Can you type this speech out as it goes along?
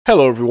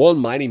Hello everyone,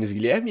 my name is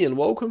Guilherme and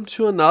welcome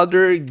to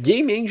another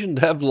game engine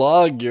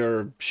devlog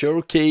or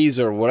showcase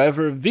or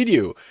whatever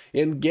video.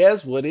 And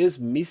guess what is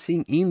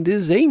missing in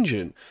this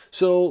engine?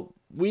 So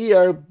we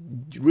are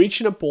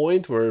reaching a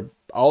point where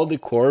all the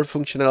core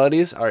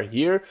functionalities are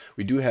here.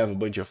 We do have a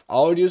bunch of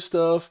audio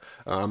stuff.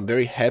 I'm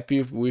very happy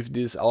with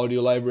this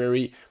audio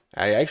library.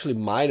 I actually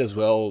might as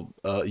well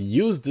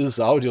use this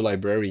audio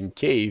library in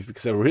Cave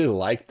because I really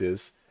like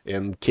this.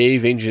 And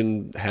Cave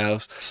engine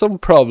has some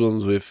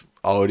problems with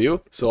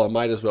audio, so I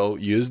might as well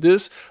use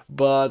this,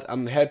 but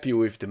I'm happy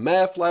with the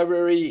math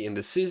library and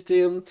the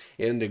system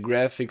and the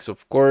graphics,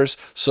 of course,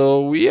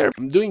 so we are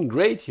doing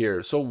great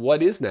here. So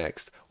what is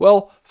next?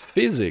 Well,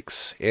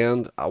 physics,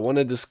 and I want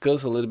to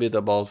discuss a little bit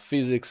about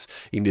physics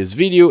in this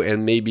video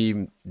and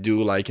maybe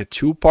do like a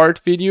two-part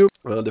video.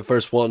 The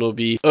first one will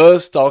be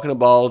us talking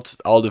about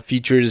all the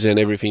features and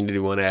everything that we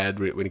want to add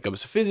when it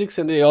comes to physics,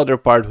 and the other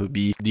part will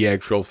be the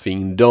actual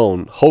thing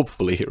done,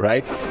 hopefully,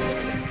 right?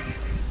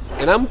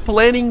 And I'm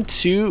planning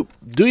to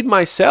do it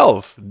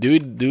myself, do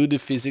the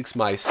physics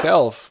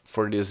myself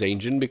for this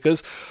engine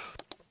because,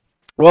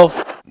 well,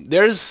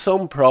 there's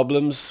some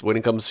problems when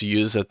it comes to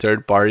use a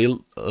third-party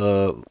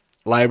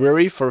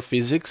library for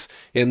physics,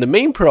 and the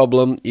main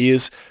problem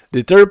is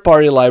the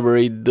third-party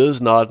library does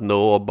not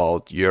know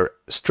about your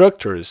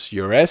structures,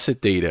 your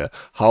asset data,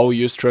 how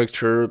you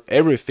structure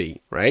everything,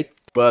 right?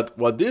 But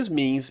what this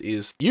means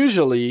is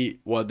usually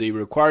what they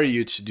require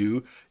you to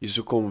do is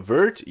to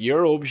convert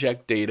your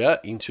object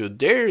data into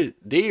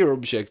their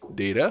object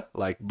data.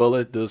 Like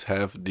Bullet does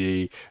have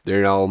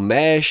their own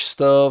mesh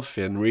stuff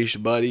and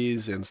rich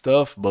bodies and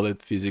stuff.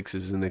 Bullet physics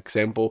is an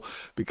example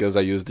because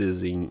I use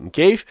this in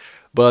Cave.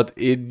 But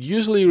it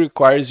usually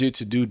requires you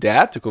to do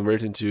that, to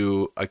convert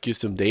into a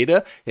custom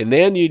data, and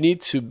then you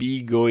need to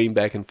be going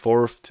back and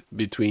forth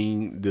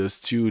between those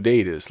two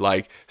data,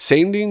 like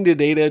sending the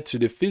data to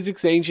the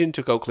physics engine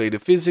to calculate the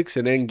physics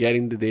and then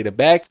getting the data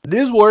back.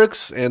 This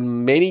works,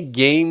 and many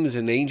games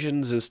and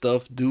engines and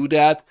stuff do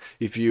that.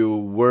 If you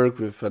work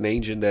with an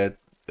engine that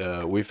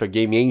with a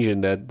game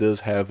engine that does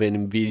have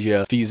an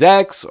NVIDIA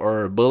PhysX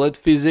or Bullet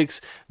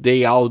Physics,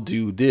 they all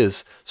do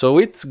this. So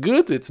it's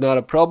good, it's not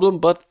a problem,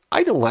 but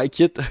I don't like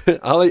it.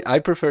 I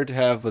prefer to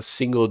have a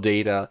single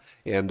data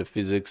and the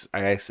physics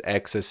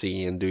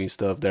accessing and doing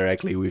stuff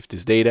directly with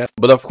this data.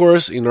 But of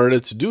course, in order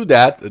to do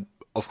that,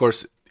 of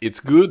course, it's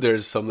good.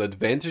 There's some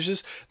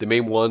advantages. The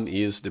main one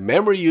is the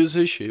memory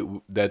usage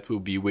that will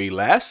be way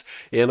less.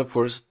 And of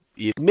course,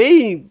 it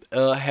may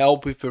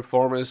help with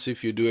performance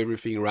if you do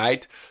everything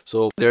right.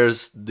 So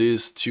there's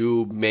these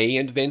two main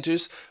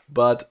advantages.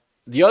 But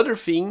the other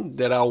thing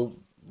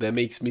that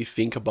makes me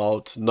think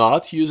about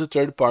not use a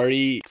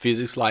third-party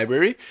physics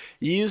library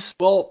is,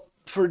 well,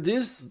 for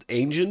this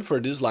engine, for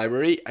this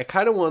library, I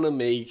kind of want to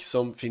make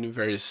something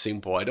very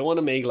simple. I don't want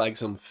to make like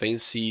some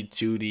fancy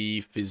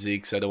 2D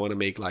physics. I don't want to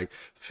make like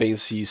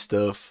fancy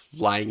stuff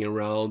lying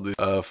around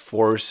with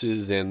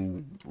forces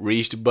and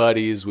reached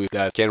bodies with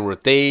that can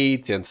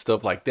rotate and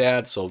stuff like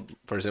that. So,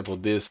 for example,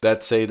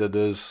 let's say that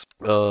this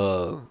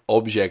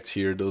objects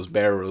here, those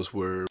barrels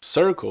were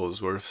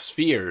circles, were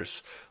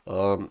spheres.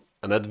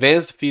 An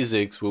advanced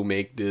physics will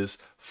make this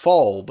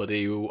fall, but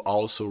they will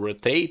also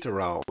rotate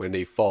around when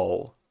they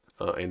fall.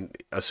 And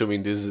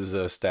assuming this is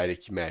a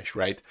static mesh,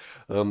 right?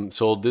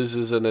 So this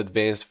is an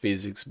advanced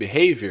physics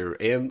behavior,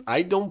 and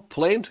I don't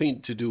plan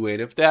to do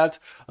any of that.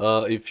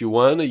 If you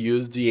want to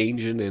use the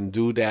engine and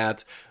do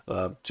that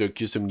to a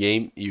custom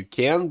game, you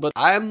can, but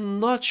I'm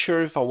not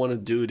sure if I want to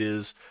do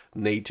this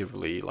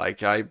natively.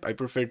 Like I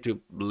prefer to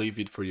leave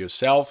it for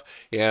yourself,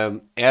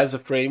 and as a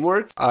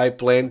framework, I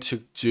plan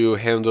to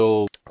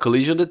handle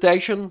collision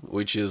detection,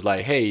 which is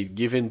like, hey,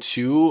 given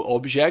two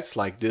objects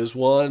like this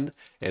one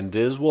and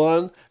this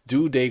one,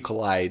 do they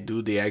collide?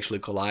 Do they actually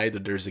collide, or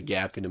there's a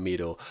gap in the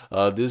middle?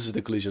 This is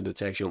the collision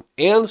detection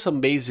and some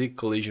basic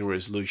collision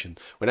resolution.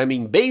 When I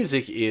mean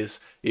basic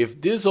is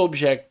if this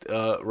object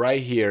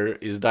right here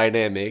is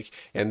dynamic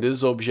and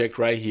this object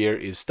right here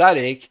is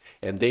static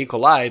and they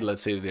collide,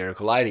 let's say they're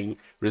colliding,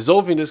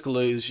 resolving this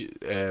collision,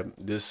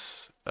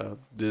 this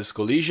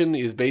collision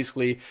is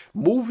basically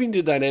moving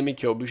the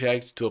dynamic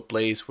object to a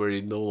place where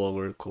it no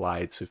longer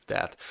collides with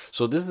that.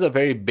 So this is a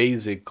very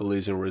basic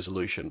collision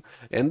resolution,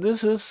 and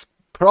this is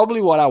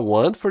probably what I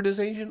want for this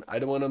engine. I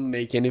don't want to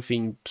make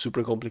anything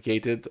super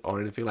complicated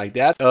or anything like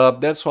that.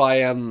 That's why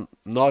I'm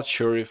not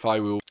sure if I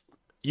will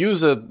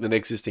use an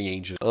existing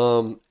engine.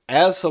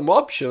 As some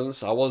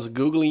options, I was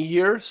googling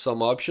here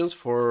some options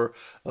for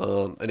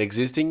an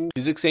existing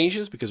physics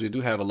engines, because we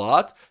do have a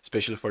lot,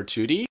 especially for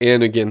 2D.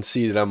 And you can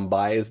see that I'm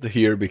biased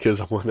here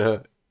because I want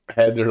to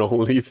add their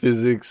only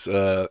physics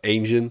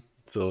engine.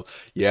 So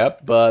yeah,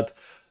 but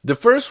the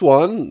first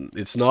one,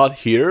 it's not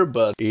here,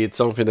 but it's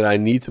something that I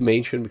need to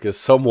mention because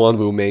someone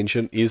will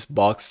mention, is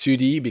Box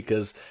 2D,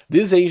 because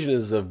this engine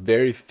is a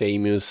very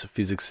famous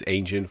physics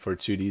engine for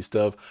 2D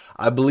stuff.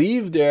 I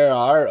believe there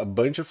are a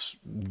bunch of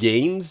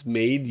games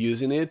made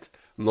using it.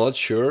 not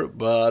sure,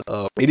 but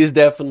it is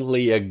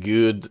definitely a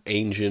good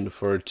engine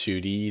for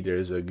 2D.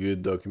 There's a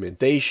good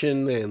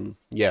documentation, and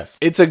yes,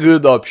 it's a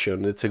good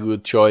option. It's a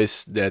good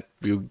choice that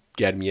will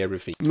get me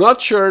everything.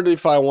 Not sure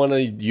if I want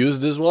to use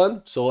this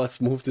one, so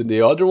let's move to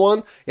the other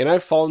one. And I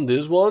found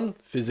this one,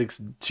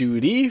 Physics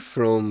 2D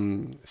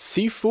from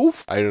Sifu.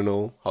 I don't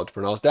know how to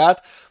pronounce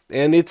that.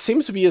 And it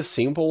seems to be a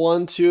simple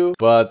one too,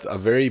 but a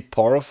very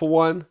powerful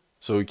one.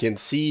 So you can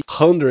see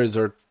hundreds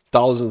or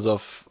thousands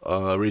of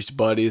rigid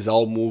bodies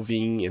all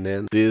moving, and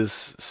then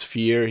this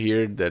sphere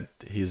here that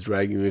he's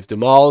dragging with the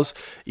mouse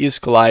is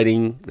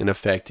colliding and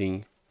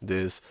affecting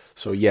this.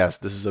 So yes,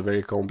 this is a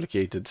very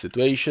complicated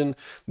situation.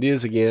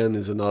 This again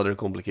is another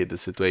complicated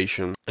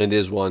situation, and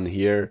this one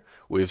here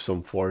with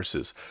some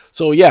forces.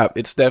 So yeah,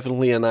 it's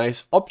definitely a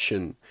nice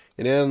option.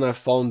 And then I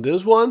found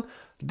this one.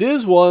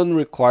 This one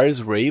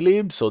requires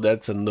Raylib, so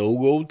that's a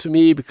no-go to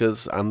me,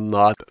 because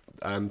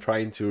I'm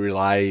trying to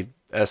rely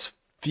as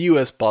few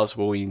as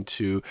possible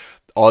into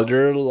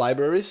other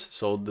libraries.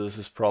 So this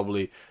is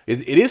probably,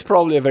 it is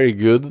probably a very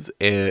good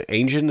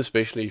engine,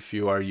 especially if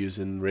you are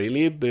using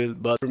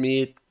Raylib, but for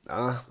me,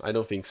 I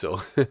don't think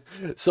so.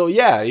 So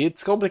yeah,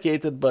 it's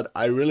complicated, but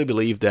I really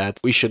believe that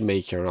we should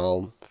make our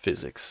own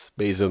physics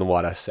based on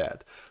what I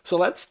said. So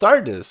let's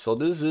start this. So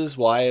this is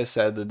why I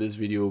said that this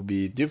video will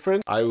be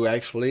different. I will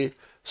actually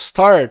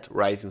start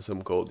writing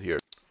some code here.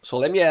 So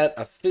let me add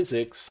a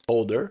physics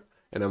folder.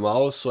 And I'm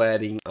also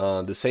adding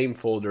the same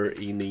folder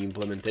in the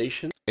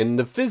implementation. And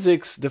the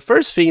physics, the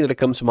first thing that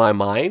comes to my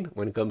mind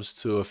when it comes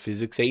to a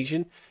physics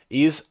agent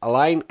is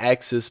align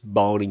axis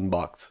bounding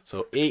box.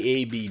 So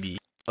AABB.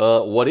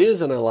 What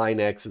is an align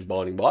axis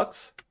bounding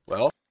box?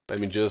 Well, let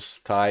me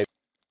just type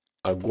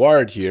a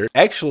guard here.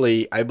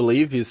 Actually, I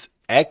believe it's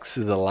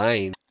axis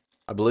align.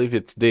 I believe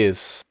it's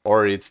this,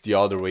 or it's the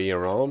other way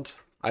around.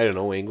 I don't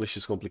know, English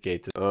is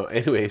complicated.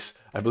 Anyways,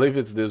 I believe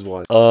it's this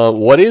one.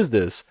 What is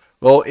this?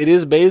 Well, it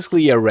is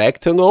basically a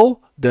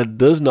rectangle that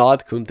does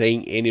not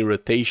contain any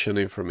rotation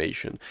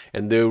information.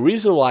 And the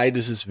reason why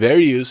this is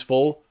very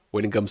useful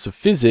when it comes to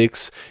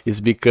physics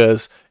is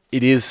because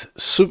it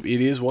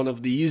is one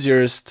of the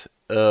easiest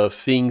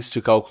things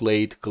to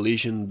calculate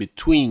collision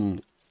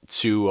between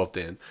two of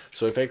them.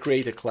 So if I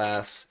create a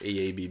class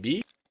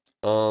AABB,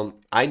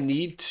 I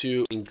need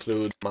to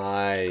include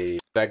my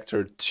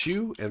vector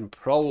 2 and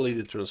probably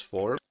the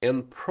transform,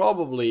 and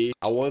probably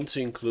I want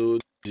to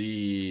include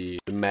the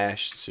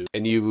mesh too,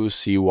 and you will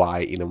see why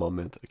in a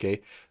moment.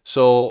 Okay,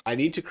 so I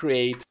need to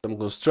create some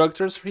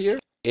constructors here,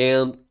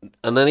 and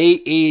an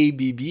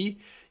AABB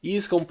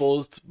is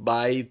composed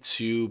by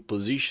two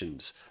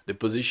positions, the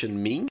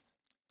position min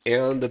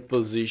and the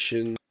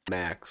position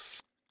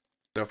max.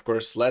 And of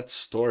course, let's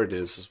store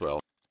this as well.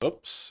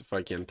 Oops, if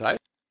I can type.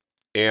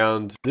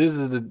 And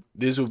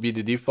this will be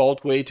the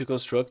default way to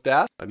construct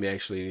that. Let me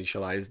actually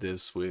initialize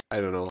this with,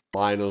 I don't know,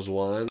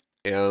 -1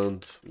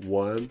 and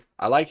 1.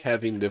 I like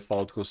having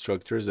default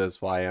constructors,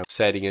 that's why I'm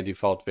setting a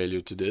default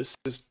value to this.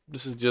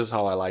 This is just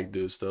how I like to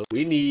do stuff.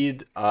 We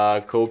need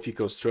a copy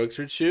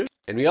constructor too,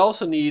 and we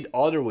also need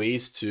other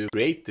ways to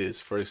create this,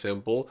 for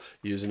example,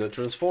 using a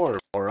transform,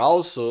 or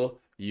also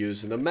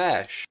using a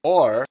mesh,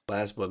 or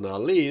last but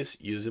not least,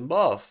 using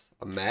both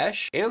a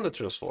mesh and a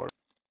transform.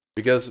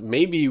 Because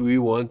maybe we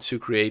want to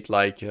create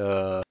like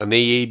an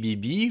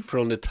AABB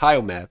from the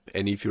tile map.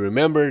 And if you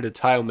remember, the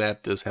tile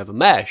map does have a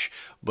mesh,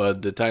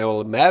 but the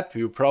tile map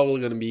you're probably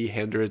going to be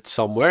rendered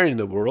somewhere in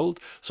the world.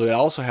 So it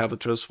also have a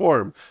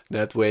transform.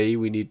 That way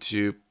we need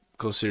to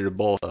consider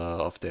both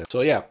of them.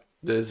 So yeah,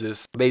 this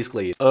is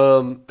basically it.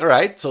 All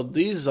right, so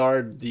these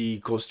are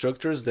the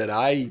constructors that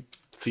I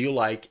feel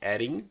like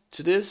adding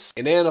to this.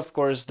 And then of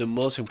course the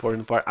most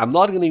important part, I'm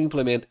not going to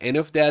implement any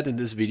of that in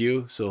this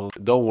video, so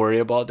don't worry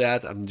about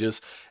that. I'm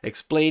just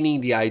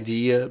explaining the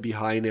idea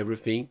behind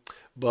everything.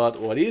 But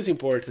what is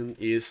important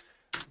is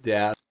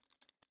that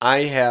I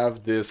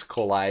have this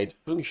collide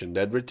function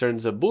that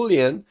returns a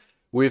boolean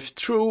with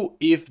true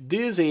if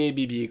this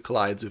AABB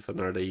collides with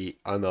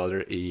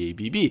another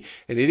AABB.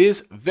 And it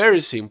is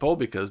very simple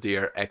because they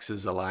are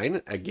axis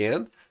aligned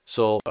again.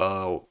 So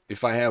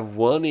if I have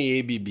one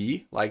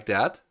AABB like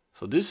that,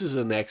 so this is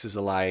an axis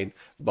aligned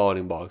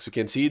bounding box. You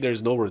can see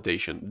there's no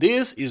rotation.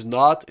 This is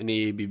not an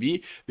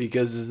AABB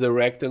because it's a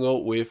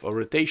rectangle with a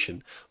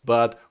rotation.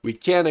 But we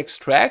can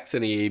extract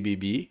an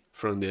AABB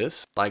from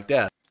this like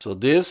that. So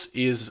this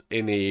is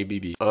an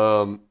AABB.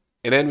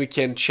 And then we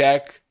can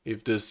check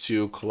if those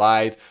two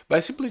collide by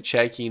simply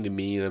checking the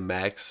min and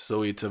max.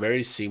 So it's a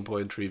very simple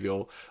and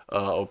trivial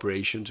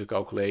operation to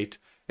calculate,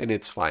 and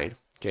it's fine.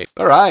 Okay,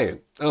 all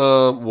right,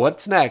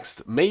 what's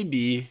next?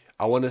 Maybe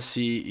I want to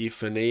see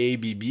if an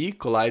AABB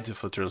collides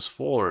with a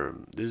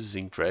transform. This is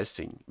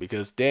interesting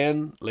because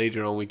then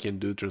later on we can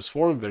do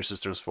transform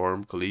versus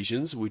transform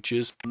collisions, which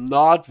is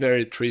not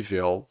very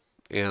trivial,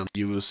 and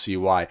you will see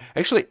why.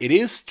 Actually, it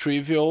is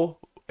trivial,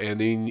 and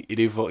it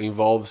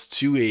involves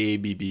two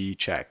AABB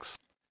checks.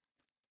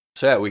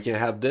 So yeah, we can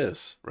have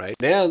this, right?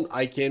 Then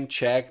I can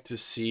check to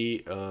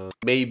see,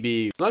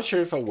 maybe, not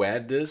sure if I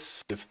add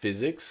this, the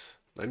physics.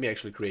 Let me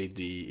actually create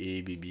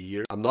the AABB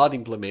here. I'm not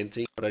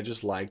implementing, but I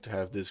just like to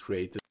have this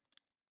created.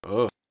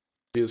 Oh,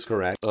 feels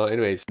correct.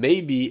 Anyways,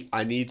 maybe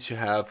I need to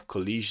have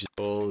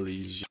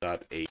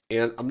collision.a.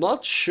 And I'm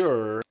not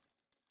sure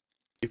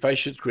if I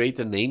should create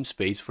a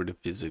namespace for the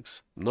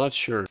physics. I'm not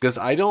sure, because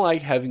I don't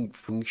like having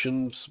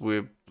functions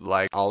with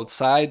like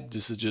outside.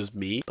 This is just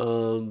me.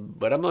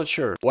 But I'm not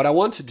sure. What I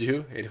want to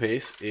do,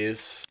 anyways,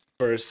 is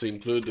first to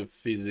include the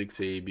physics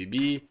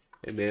AABB,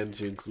 and then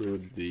to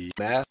include the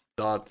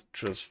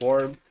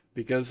math.transform,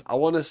 because I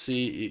want to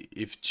see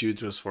if two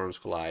transforms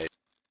collide.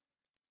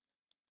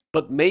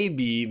 But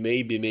maybe,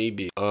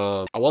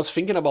 I was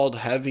thinking about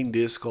having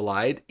this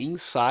collide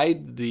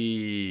inside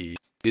the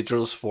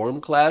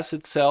transform class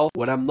itself.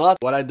 What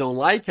I don't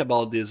like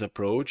about this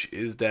approach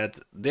is that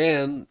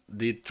then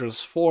the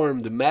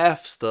transform, the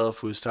math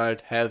stuff will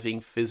start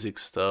having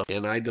physics stuff,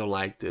 and I don't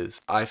like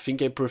this. I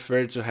think I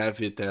prefer to have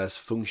it as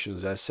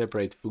functions, as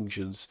separate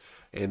functions,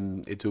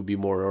 and it will be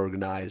more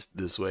organized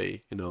this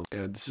way, you know.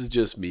 And this is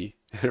just me,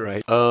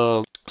 right?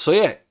 So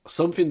yeah,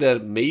 something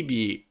that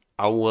maybe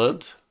I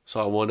want. So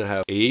I want to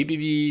have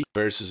AABB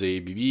versus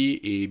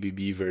AABB,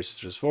 AABB versus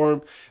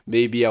transform.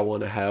 Maybe I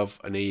want to have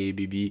an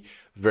AABB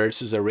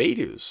versus a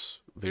radius,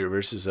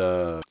 versus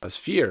a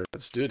sphere.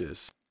 Let's do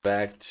this.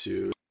 Back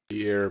to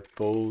sphere,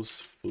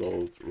 pose,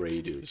 float,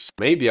 radius.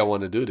 Maybe I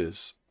want to do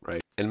this,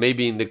 right? And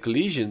maybe in the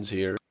collisions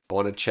here, I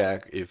want to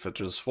check if a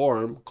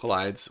transform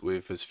collides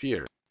with a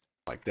sphere,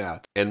 like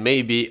that. And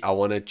maybe I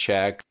want to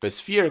check if a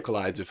sphere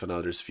collides with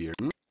another sphere.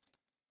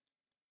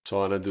 So I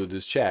want to do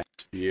this check.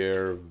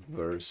 Sphere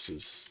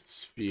versus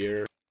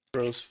sphere,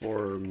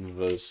 transform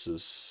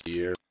versus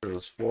sphere,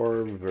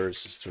 transform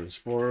versus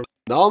transform.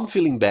 Now I'm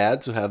feeling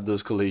bad to have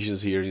those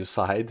collisions here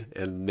inside,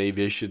 and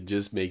maybe I should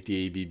just make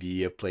the ABB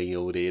a plain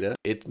old data.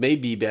 It may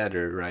be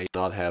better, right?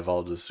 Not have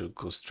all those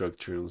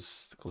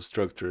constructors,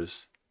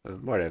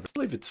 whatever. I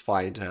believe it's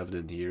fine to have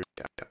them here.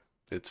 Yeah,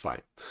 it's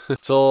fine.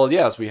 So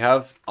yes, we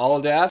have all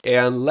that.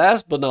 And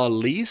last but not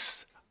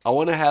least, I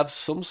want to have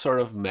some sort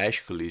of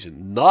mesh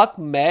collision, not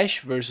mesh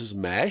versus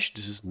mesh.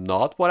 This is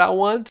not what I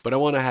want, but I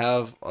want to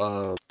have,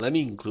 let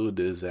me include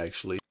this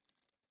actually.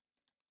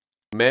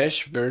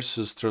 Mesh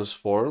versus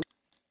transform.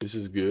 This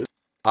is good.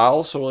 I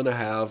also want to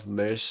have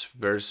mesh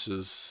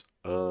versus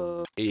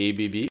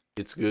AABB.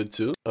 It's good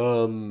too.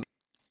 And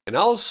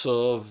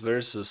also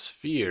versus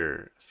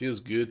sphere. Feels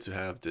good to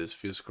have this,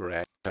 feels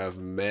correct. Have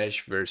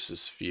mesh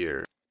versus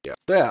sphere.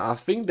 Yeah, I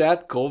think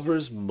that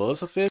covers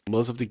most of it,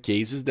 most of the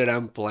cases that I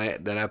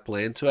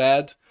plan to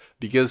add,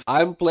 because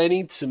I'm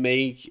planning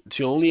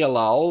to only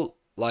allow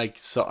like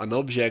an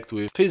object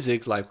with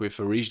physics, like with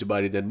a rigid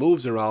body that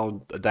moves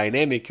around, a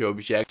dynamic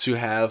object, to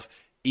have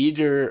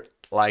either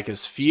like a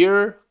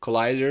sphere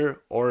collider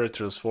or a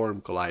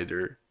transform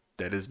collider.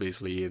 That is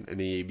basically an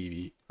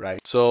AABB, right?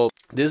 So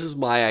this is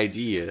my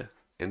idea,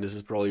 and this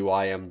is probably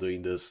why I'm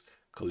doing this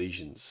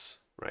collisions.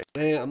 Right.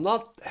 Man, I'm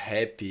not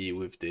happy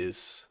with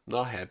this.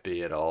 Not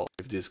happy at all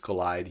with this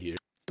collide here.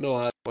 You know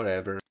what?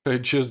 Whatever. I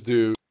just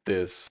do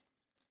this.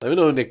 Let me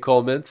know in the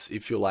comments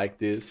if you like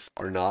this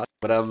or not.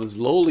 But I'm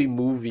slowly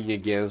moving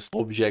against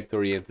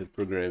object-oriented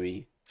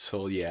programming.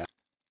 So yeah.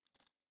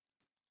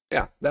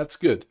 Yeah, that's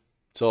good.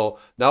 So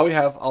now we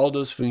have all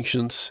those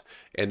functions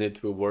and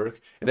it will work.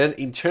 And then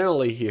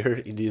internally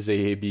here in this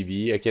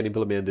AABB, I can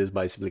implement this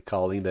by simply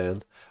calling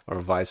them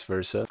or vice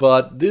versa.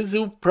 But this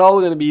is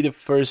probably going to be the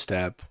first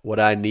step, what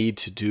I need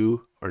to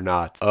do or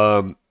not.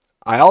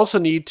 I also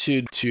need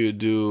to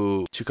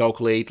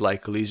calculate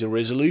like collision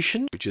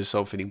resolution, which is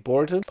something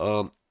important.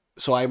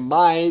 So I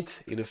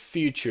might in the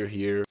future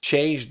here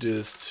change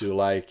this to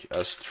like a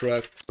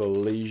struct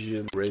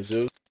collision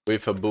result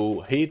with a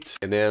bool hit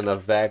and then a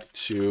back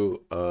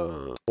to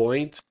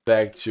point,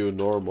 back to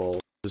normal,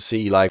 to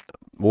see like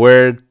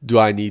where do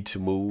I need to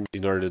move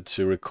in order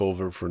to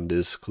recover from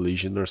this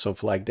collision or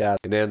something like that.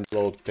 And then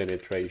float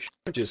penetration,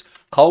 which is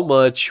how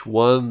much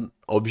one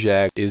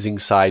object is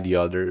inside the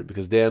other,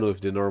 because then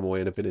with the normal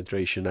and the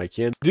penetration I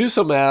can do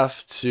some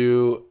math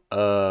to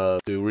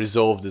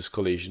resolve this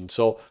collision.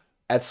 So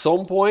at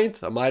some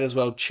point, I might as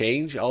well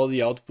change all the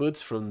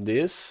outputs from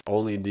this,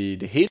 only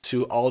the hit,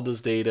 to all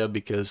this data,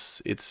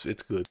 because it's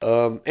good.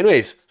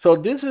 Anyways, so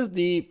this is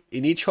the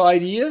initial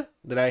idea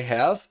that I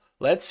have.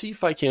 Let's see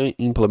if I can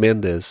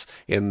implement this.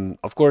 And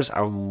of course,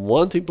 I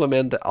want to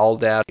implement all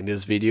that in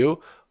this video,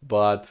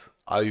 but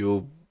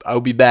I'll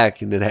be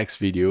back in the next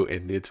video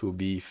and it will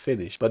be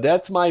finished. But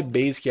that's my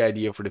basic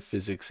idea for the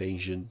physics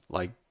engine,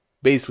 like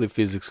basically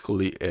physics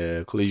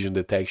collision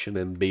detection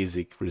and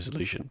basic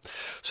resolution.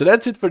 So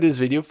that's it for this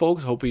video,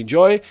 folks. Hope you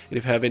enjoy, and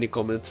if you have any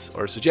comments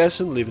or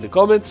suggestions, leave in the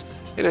comments,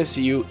 and I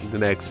see you in the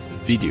next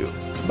video.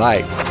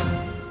 Bye.